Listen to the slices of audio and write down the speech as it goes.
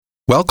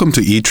Welcome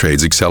to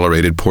eTrade's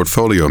Accelerated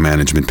Portfolio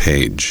Management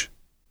page.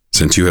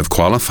 Since you have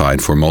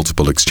qualified for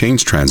multiple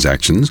exchange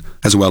transactions,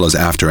 as well as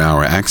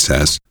after-hour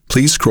access,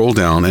 please scroll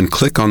down and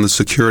click on the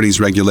Securities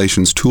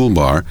Regulations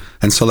toolbar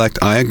and select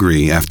I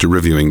agree after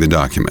reviewing the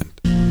document.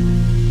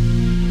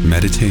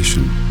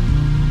 Meditation,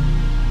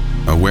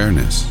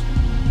 awareness,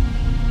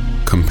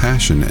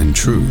 compassion and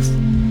truth.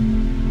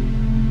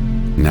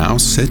 Now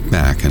sit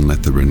back and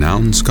let the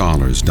renowned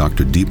scholars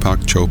Dr.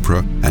 Deepak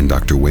Chopra and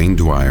Dr. Wayne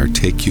Dwyer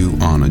take you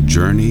on a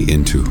journey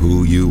into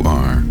who you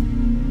are.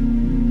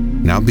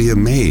 Now be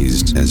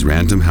amazed as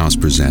Random House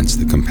presents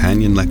the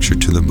companion lecture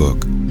to the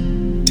book,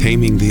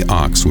 Taming the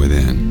Ox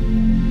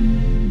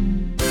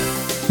Within.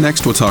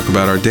 Next, we'll talk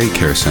about our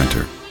daycare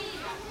center.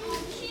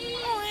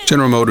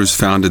 General Motors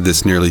founded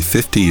this nearly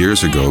 50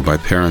 years ago by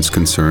parents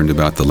concerned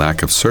about the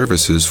lack of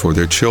services for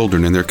their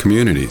children in their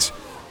communities.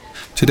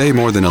 Today,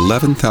 more than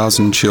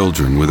 11,000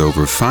 children with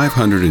over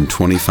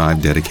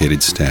 525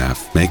 dedicated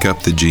staff make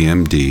up the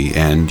GMD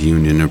and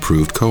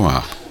union-approved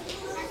co-op.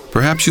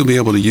 Perhaps you'll be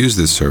able to use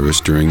this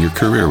service during your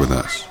career with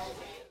us.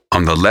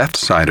 On the left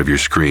side of your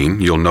screen,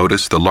 you'll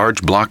notice the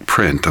large block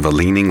print of a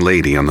leaning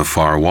lady on the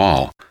far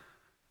wall.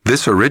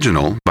 This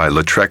original, by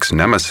Lautrec's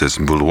nemesis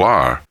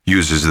Bouloir,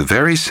 uses the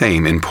very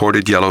same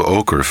imported yellow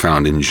ochre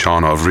found in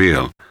Jean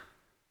Avril.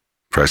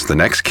 Press the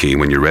next key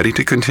when you're ready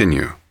to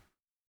continue.